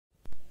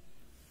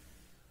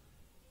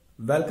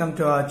Welcome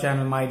to our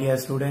channel, my dear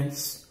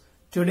students.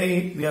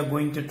 Today we are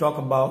going to talk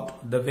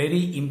about the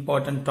very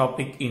important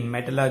topic in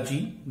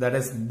metallurgy, that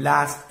is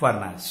blast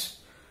furnace.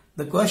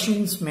 The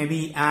questions may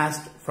be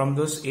asked from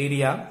this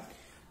area.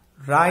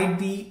 Write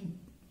the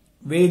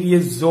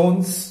various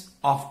zones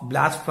of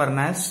blast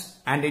furnace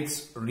and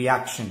its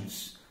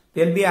reactions.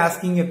 They'll be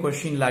asking a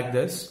question like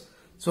this.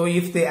 So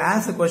if they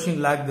ask a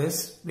question like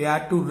this, we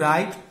have to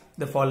write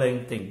the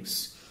following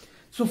things.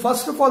 So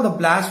first of all, the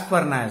blast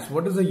furnace.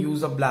 What is the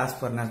use of blast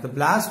furnace? The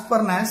blast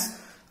furnace,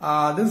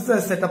 this is the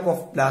setup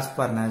of blast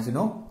furnace,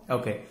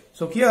 Okay.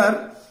 So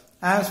here,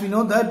 as we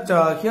know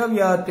that here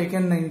we are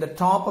taken in the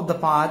top of the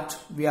part,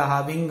 we are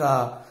having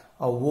a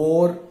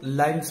ore,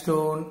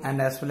 limestone,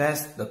 and as well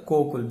as the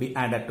coke will be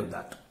added to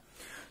that.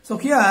 So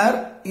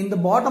here in the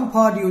bottom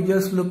part, you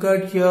just look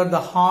at here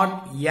the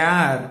hot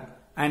air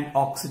and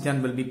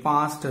oxygen will be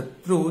passed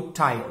through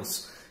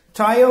tires.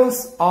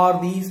 Tires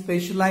are the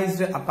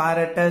specialized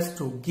apparatus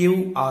to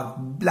give or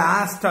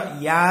blast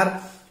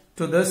air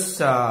to this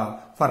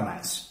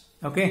furnace.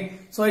 Okay,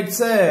 so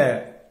it's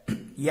a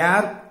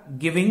air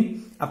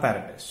giving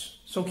apparatus.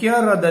 So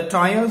here the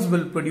tires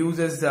will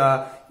produce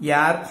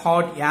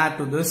hot air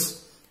to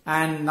this,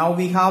 and now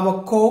we have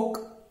a coke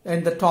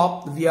in the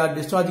top. We are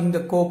discharging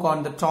the coke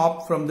on the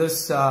top from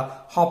this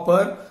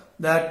hopper.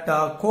 That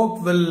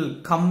coke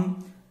will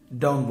come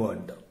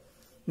downward.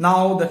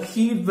 Now the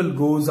heat will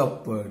goes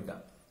upward.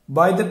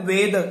 By that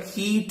way, the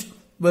heat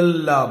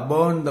will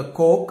burn the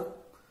coke.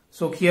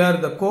 So here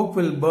the coke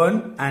will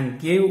burn and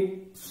give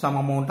some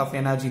amount of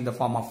energy in the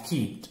form of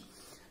heat.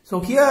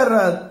 So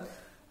here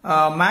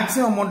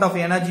maximum amount of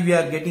energy we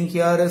are getting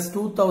here is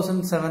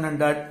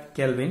 2700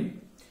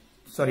 Kelvin.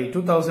 Sorry,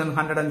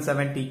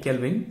 2170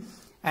 Kelvin.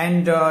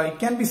 And it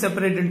can be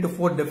separated into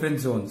 4 different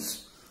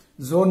zones.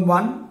 Zone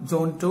 1,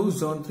 Zone 2,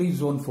 Zone 3,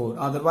 Zone 4.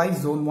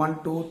 Otherwise, Zone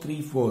 1, 2,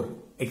 3, 4,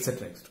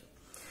 etc.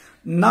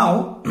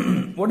 Now,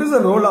 what is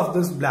the role of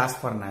this blast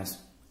furnace?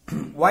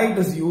 Why it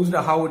is used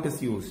or how it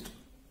is used?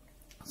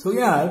 So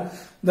here,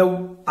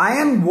 the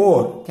iron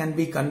ore can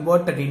be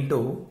converted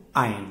into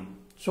iron.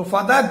 So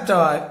for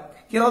that,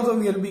 here also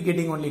we will be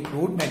getting only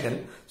crude metal.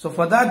 So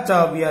for that,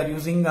 we are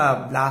using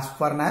a blast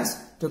furnace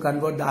to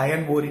convert the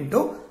iron ore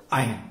into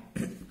iron.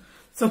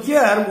 So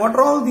here, what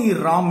are all the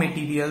raw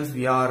materials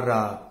we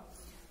are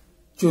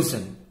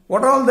chosen?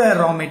 What are all the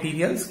raw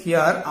materials?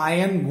 Here,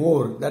 iron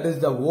ore, that is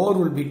the ore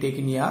will be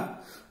taken here,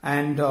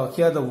 and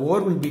here the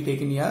ore will be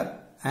taken here,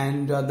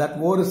 and that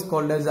ore is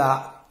called as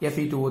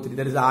Fe2O3,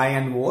 that is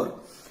iron ore,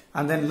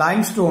 and then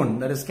limestone,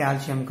 that is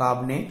calcium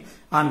carbonate,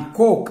 and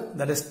coke,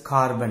 that is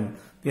carbon,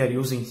 we are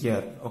using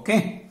here,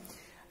 okay?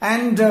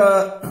 And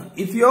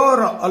if you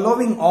are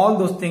allowing all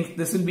those things,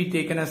 this will be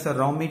taken as a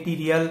raw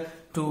material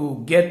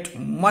to get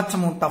much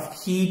amount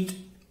of heat,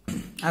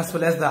 as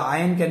well as the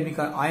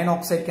iron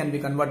oxide can be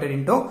converted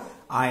into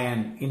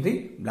iron in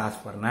the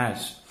blast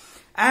furnace.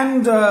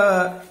 And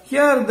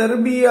here there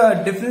will be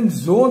different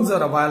zones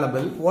are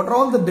available. What are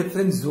all the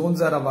different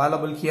zones are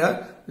available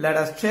here? Let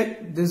us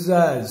check these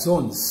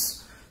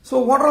zones. So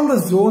what are all the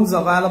zones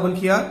available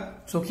here?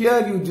 So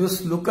here you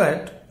just look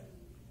at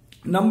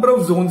number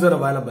of zones are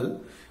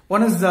available.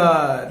 One is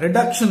the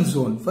reduction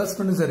zone. First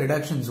one is the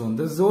reduction zone.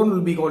 This zone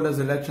will be called as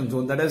reduction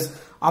zone, that is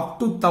up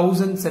to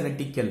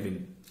 1070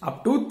 Kelvin.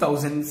 Up to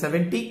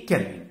 1070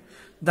 Kelvin.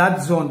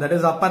 That zone, that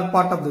is upper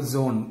part of the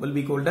zone, will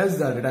be called as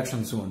the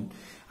reduction zone.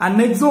 And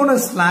next zone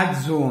is slag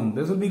zone.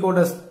 This will be called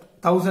as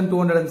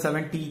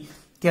 1270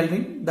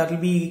 Kelvin. That will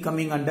be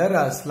coming under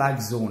a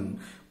slag zone.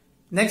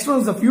 Next one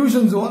is the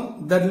fusion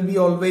zone. That will be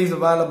always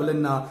available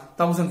in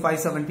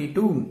 1570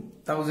 to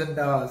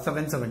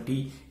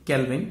 1770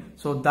 Kelvin.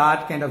 So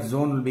that kind of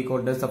zone will be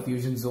called as the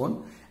fusion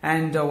zone.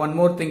 And one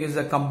more thing is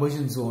the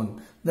combustion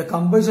zone. The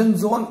combustion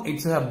zone,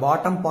 it's a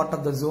bottom part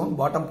of the zone,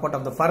 bottom part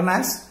of the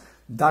furnace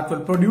that will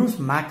produce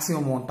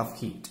maximum amount of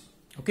heat.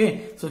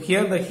 Okay, so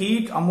here the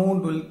heat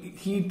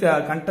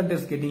content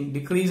is getting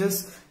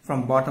decreases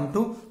from bottom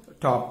to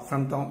top.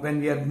 When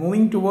we are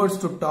moving towards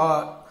to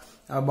top,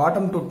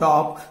 bottom to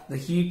top, the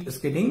heat is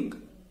getting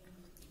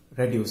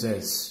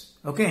reduces.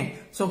 Okay,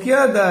 so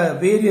here the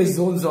various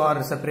zones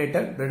are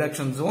separated: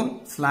 reduction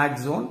zone, slag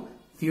zone,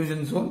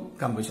 fusion zone,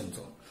 combustion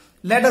zone.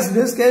 Let us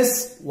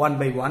discuss one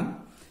by one.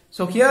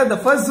 So here the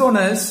first zone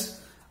is,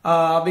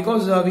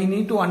 because we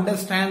need to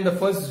understand the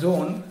first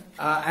zone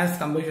as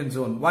combustion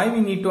zone. Why we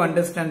need to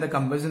understand the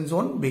combustion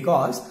zone?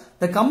 Because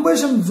the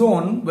combustion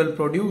zone will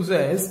produce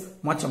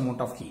much amount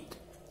of heat.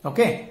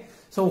 Okay,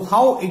 so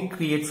how it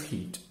creates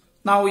heat?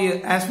 Now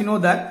as we know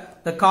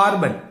that the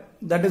carbon,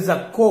 that is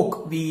a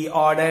coke we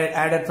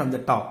added from the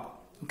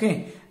top.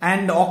 Okay,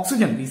 and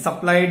oxygen we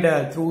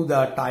supplied through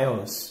the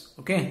tires.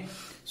 Okay,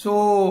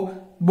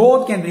 so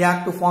both can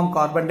react to form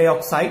carbon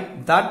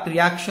dioxide. That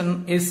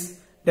reaction is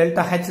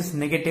delta H is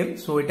negative,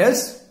 so it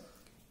is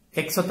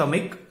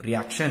exothermic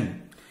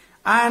reaction.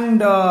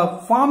 And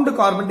formed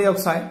carbon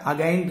dioxide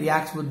again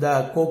reacts with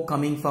the coke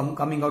coming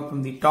out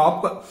from the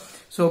top.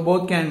 So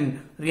both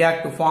can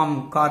react to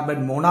form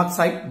carbon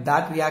monoxide.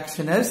 That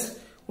reaction is,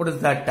 what is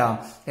that?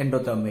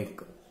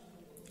 Endothermic.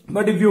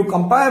 But if you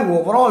compare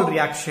overall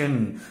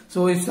reaction,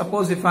 so if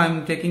suppose if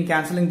I'm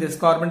cancelling this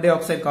carbon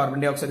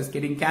dioxide is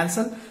getting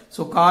cancelled.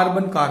 So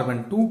carbon,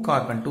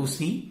 2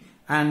 C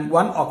and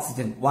 1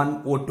 oxygen,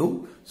 1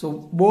 O2.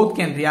 So both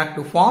can react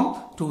to form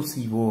 2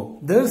 CO.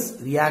 This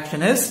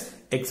reaction is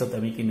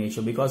exothermic in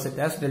nature because it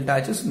has delta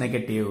H is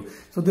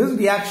negative. So this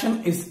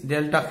reaction is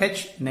delta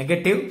H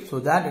negative, so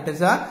that it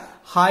is a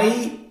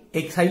highly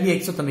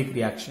exothermic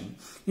reaction.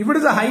 If it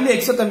is a highly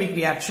exothermic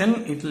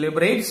reaction, it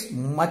liberates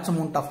much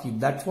amount of heat.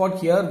 That's what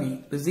here we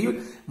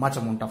received, much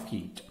amount of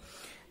heat.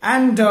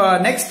 And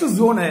next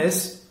zone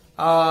is,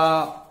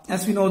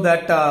 as we know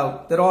that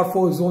there are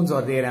 4 zones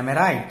are there, am I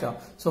right?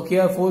 So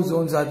here 4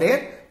 zones are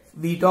there.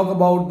 We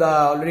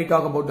already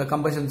talk about the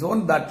combustion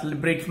zone that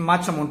liberates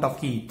much amount of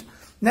heat.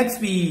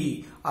 Next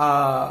we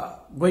are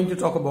going to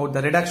talk about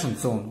the reduction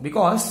zone,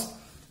 because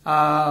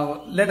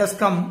let us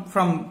come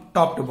from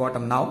top to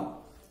bottom now.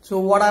 So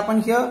what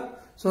happened here?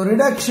 So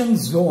reduction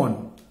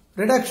zone,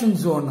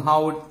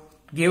 how it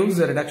gives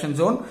the reduction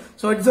zone.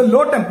 So it's a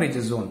low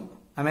temperature zone,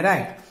 am I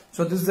right?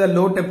 So this is a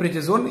low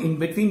temperature zone in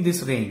between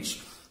this range,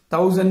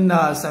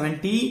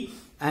 1070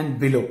 and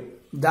below.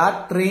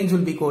 That range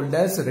will be called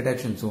as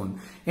reduction zone.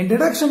 In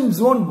reduction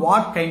zone,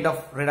 what kind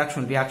of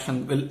reduction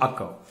reaction will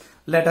occur?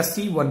 Let us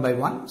see one by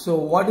one. So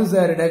what is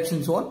the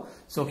reduction zone?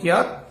 So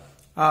here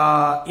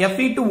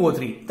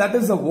Fe2O3, that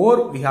is the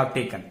ore we have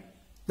taken.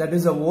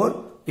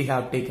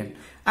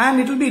 And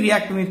it will be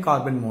reacting with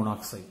carbon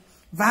monoxide.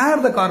 Where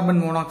the carbon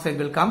monoxide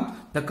will come?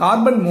 The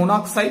carbon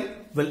monoxide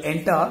will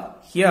enter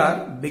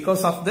here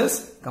because of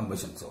this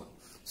combustion zone.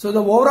 So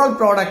the overall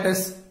product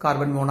is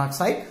carbon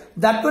monoxide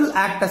that will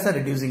act as a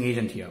reducing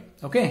agent here.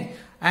 Okay.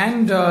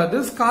 And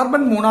this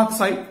carbon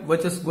monoxide,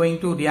 which is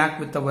going to react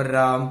with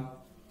our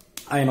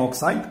iron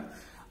oxide,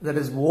 that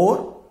is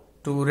ore,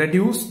 to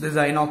reduce this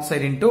iron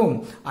oxide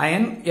into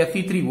iron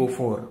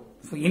Fe3O4.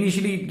 So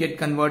initially it get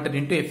converted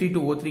into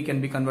Fe2O3 can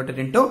be converted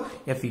into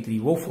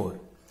Fe3O4.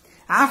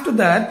 After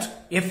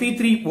that,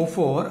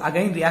 Fe3O4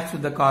 again reacts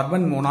with the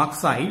carbon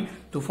monoxide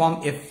to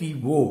form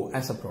FeO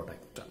as a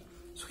product.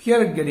 So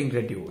here it getting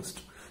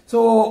reduced.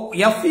 So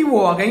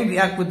FeO again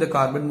react with the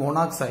carbon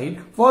monoxide,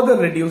 further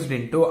reduced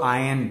into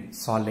iron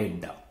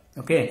solid.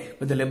 Okay,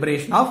 with the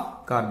liberation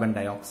of carbon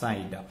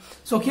dioxide.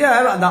 So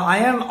here the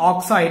iron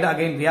oxide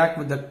again react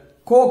with the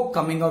coke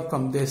coming out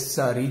from this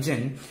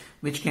region,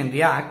 which can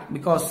react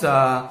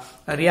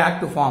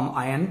react to form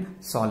iron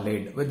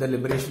solid with the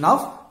liberation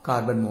of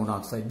carbon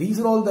monoxide.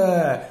 These are all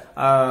the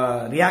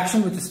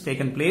reaction which has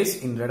taken place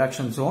in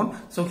reduction zone.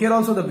 So here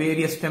also the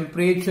various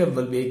temperature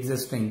will be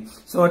existing.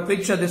 So at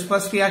which this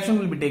first reaction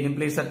will be taking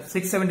place at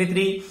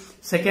 673,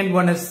 second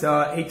one is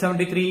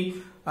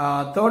 873,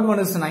 third one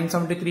is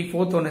 973,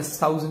 fourth one is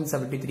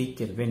 1073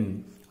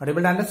 Kelvin. Are you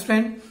able to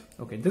understand?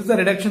 Okay, this is the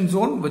reduction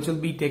zone which will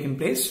be taking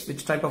place,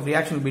 which type of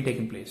reaction will be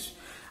taking place.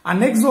 Our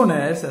next zone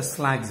is a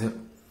slag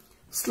zone.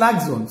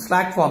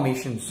 Slag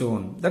formation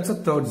zone. That's a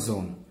third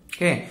zone.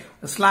 Okay,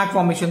 the slag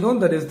formation zone,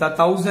 that is the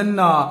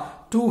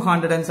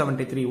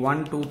 1273,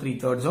 1, 2, 3,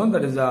 third zone,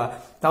 that is a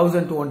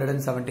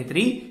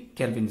 1273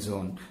 Kelvin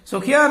zone.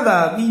 So here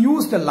we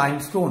use the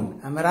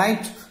limestone, am I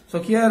right? So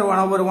here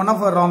one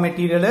of our raw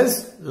material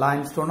is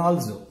limestone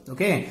also.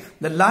 Okay,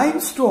 the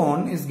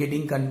limestone is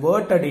getting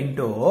converted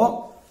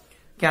into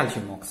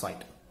calcium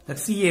oxide.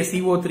 That's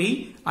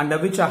CaCO3, under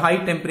which a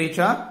high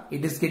temperature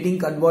it is getting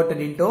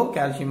converted into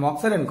calcium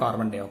oxide and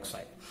carbon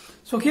dioxide.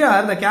 So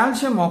here the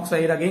calcium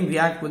oxide again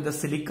react with the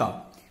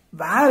silica.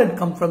 Where it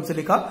comes from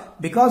silica?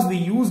 Because we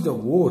use the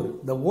ore.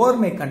 The ore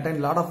may contain a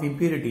lot of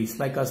impurities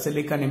like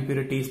silicon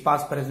impurities,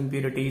 phosphorus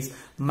impurities,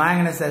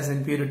 manganese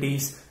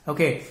impurities.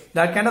 Okay,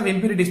 that kind of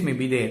impurities may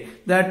be there.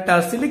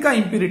 That silica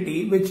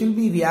impurity which will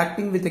be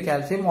reacting with the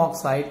calcium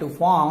oxide to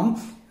form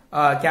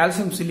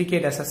calcium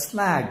silicate as a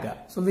slag.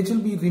 So which will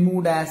be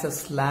removed as a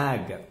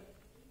slag.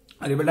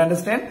 Are you able to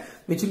understand?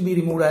 Which will be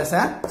removed as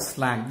a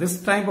slag.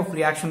 This type of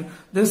reaction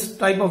will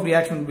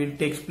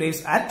take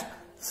place at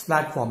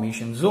slag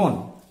formation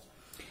zone.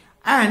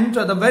 And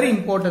the very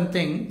important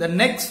thing, the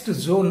next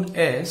zone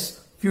is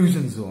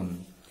fusion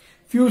zone.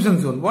 Fusion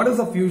zone. What is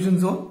a fusion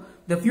zone?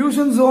 The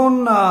fusion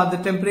zone,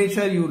 the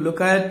temperature you look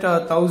at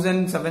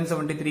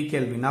 1773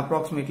 Kelvin,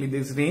 approximately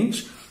this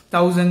range,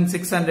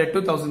 1600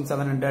 to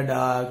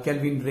 1700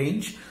 Kelvin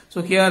range.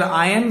 So here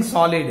iron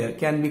solid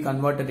can be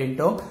converted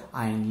into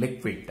iron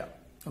liquid.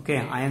 Okay,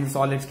 iron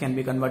solids can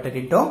be converted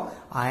into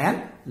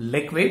iron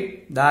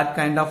liquid. That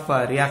kind of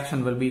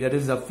reaction will be, there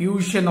is a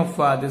fusion of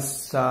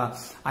this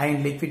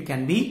iron liquid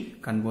can be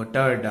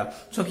converted.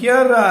 So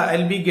here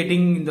I'll be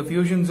getting in the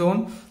fusion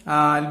zone,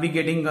 I'll be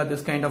getting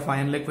this kind of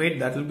iron liquid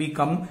that will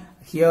become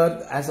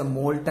here as a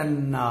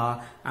molten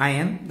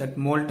iron. That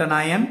molten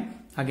iron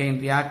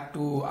again react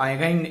to,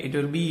 again it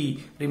will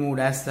be removed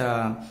as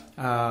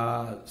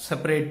a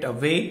separate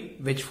way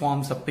which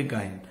forms a pig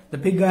iron. The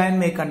pig iron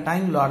may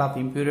contain a lot of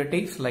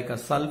impurities like a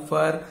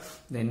sulfur,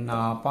 then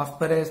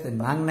phosphorus, then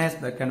manganese,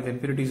 that kind of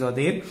impurities are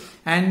there.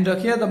 And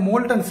here the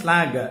molten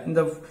slag in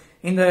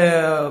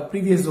the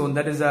previous zone,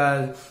 that is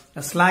a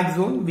slag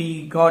zone,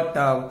 we got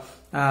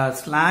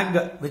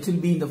slag which will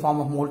be in the form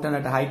of molten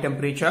at a high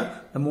temperature.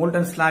 The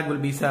molten slag will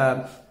be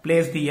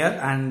placed here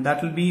and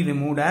that will be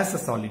removed as a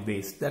solid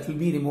waste. That will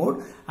be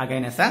removed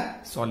again as a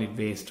solid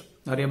waste.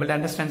 Are you able to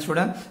understand,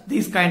 student?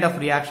 These kind of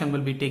reaction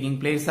will be taking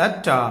place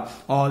at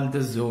all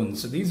the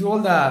zones. So these all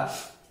the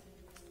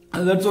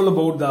that's all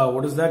about the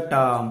what is that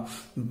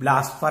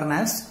blast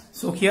furnace.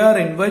 So here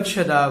in which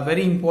the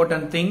very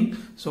important thing.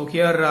 So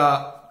here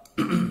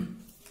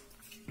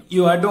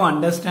you have to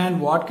understand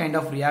what kind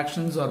of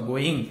reactions are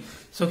going.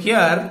 So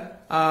here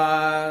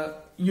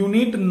you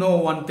need to know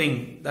one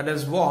thing, that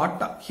is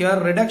what here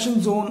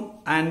reduction zone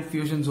and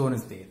fusion zone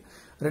is there.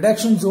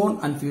 Reduction zone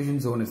and fusion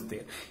zone is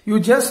there. You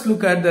just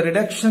look at the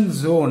reduction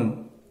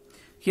zone.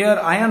 Here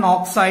iron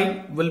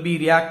oxide will be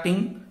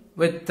reacting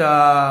with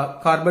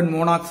carbon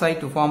monoxide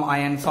to form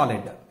iron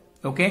solid.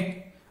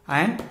 Okay,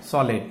 iron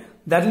solid.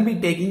 That will be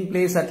taking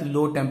place at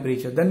low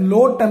temperature. Then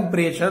low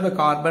temperature the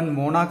carbon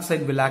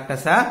monoxide will act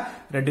as a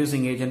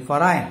reducing agent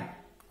for iron.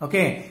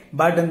 Okay,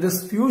 but in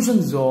this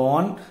fusion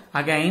zone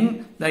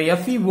again the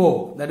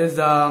FeO, that is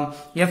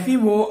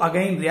FeO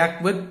again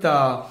react with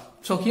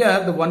so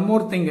here the one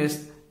more thing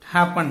is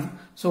happen.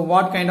 So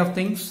what kind of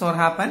things are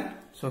happen?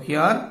 So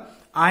here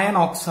iron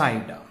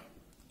oxide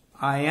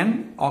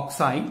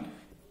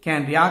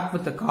can react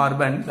with the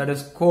carbon, that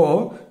is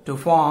CO, to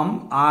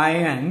form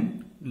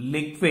iron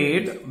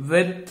liquid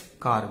with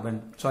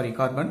carbon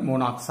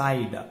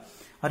monoxide.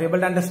 Are you able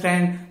to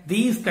understand?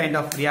 These kind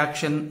of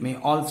reaction may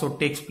also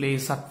takes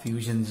place at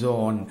fusion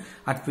zone,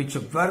 at which a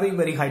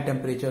very high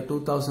temperature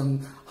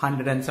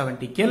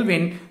 2170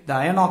 Kelvin, the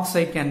iron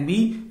oxide can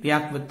be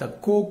react with the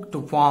coke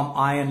to form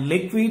iron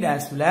liquid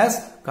as well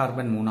as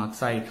carbon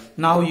monoxide.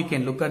 Now you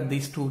can look at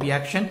these two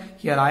reaction.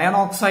 Here iron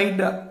oxide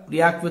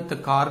react with the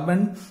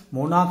carbon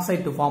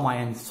monoxide to form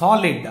iron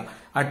solid,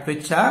 at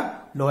which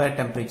lower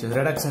temperature,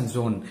 reduction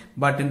zone.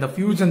 But in the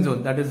fusion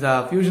zone, that is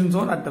the fusion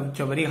zone at which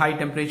a very high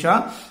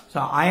temperature, so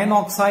iron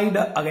oxide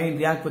again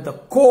react with the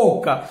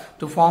coke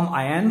to form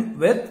iron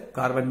with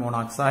carbon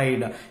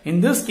monoxide.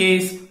 In this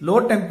case,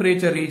 low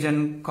temperature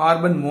region,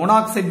 carbon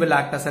monoxide will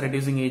act as a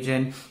reducing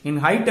agent. In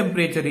high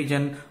temperature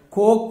region,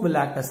 coke will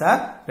act as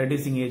a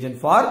reducing agent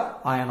for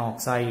iron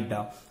oxide.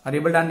 Are you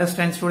able to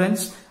understand,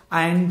 students?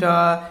 And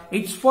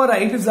it is for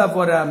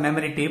a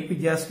memory tape.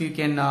 Just you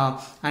can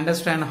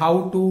understand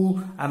how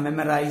to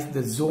memorize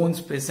the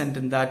zones present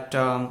in that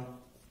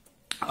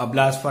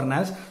blast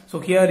furnace. So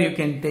here you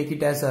can take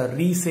it as a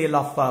resale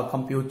of a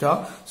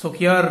computer. So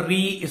here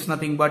re is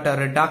nothing but a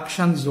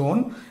reduction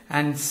zone,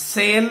 and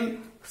sale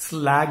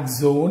slag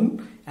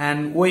zone,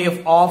 and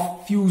OF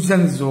of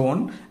fusion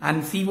zone,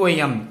 and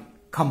COM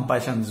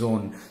combustion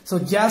zone. So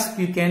just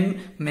you can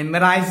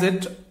memorize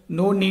it.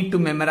 No need to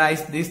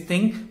memorize this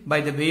thing. By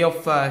the way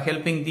of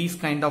helping these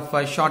kind of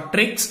short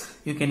tricks,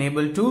 you can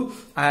able to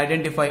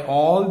identify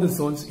all the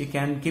zones. You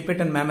can keep it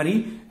in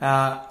memory.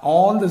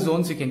 All the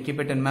zones you can keep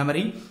it in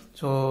memory.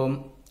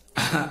 So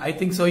I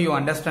think so you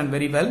understand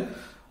very well.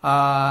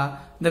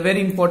 The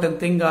very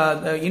important thing,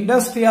 the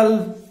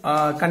industrial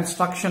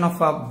construction of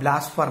a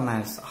blast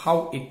furnace,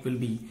 how it will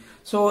be.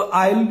 So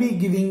I will be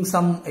giving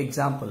some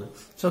example.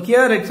 So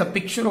here it's a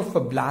picture of a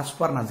blast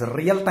furnace, a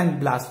real-time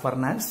blast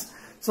furnace.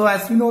 So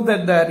as you know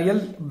that the real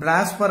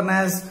blast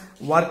furnace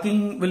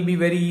working will be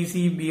very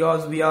easy,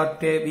 because we are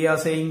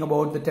saying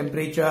about the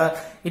temperature.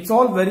 It's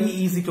all very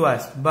easy to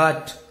us,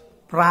 but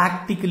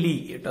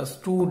practically it is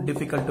too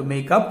difficult to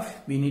make up.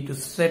 We need to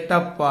set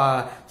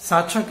up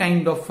such a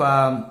kind of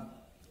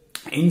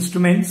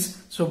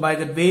instruments. So by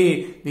the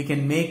way we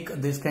can make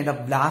this kind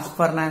of blast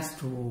furnace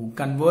to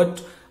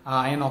convert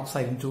iron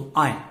oxide into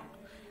iron.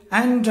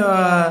 And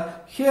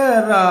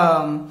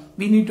here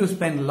we need to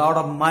spend a lot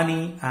of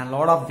money and a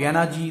lot of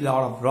energy, a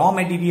lot of raw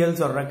materials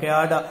are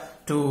required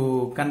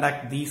to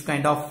conduct these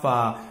kind of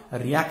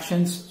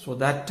reactions, so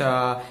that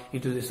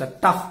it is a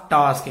tough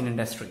task in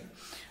industry.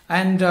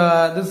 And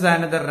this is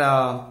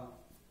another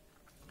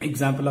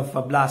example of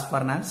a blast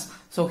furnace.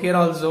 So here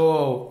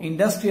also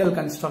industrial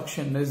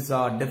construction is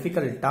a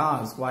difficult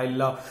task.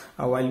 While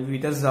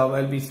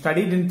we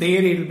studied in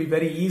theory, it will be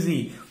very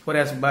easy for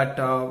us, but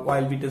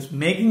while it is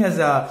making as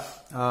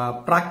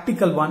a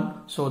practical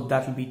one, so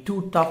that will be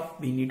too tough.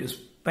 We need to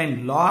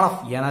spend a lot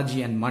of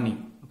energy and money.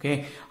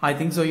 Okay, I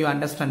think so you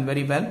understand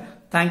very well.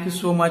 Thank you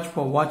so much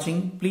for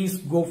watching. Please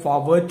go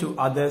forward to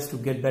others to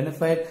get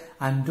benefit,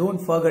 and don't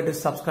forget to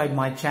subscribe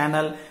my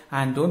channel,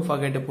 and don't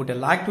forget to put a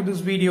like to this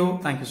video.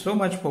 Thank you so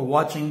much for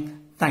watching.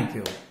 Thank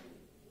you.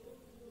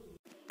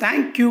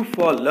 Thank you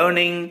for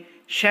learning.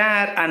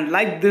 Share and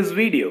like this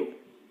video.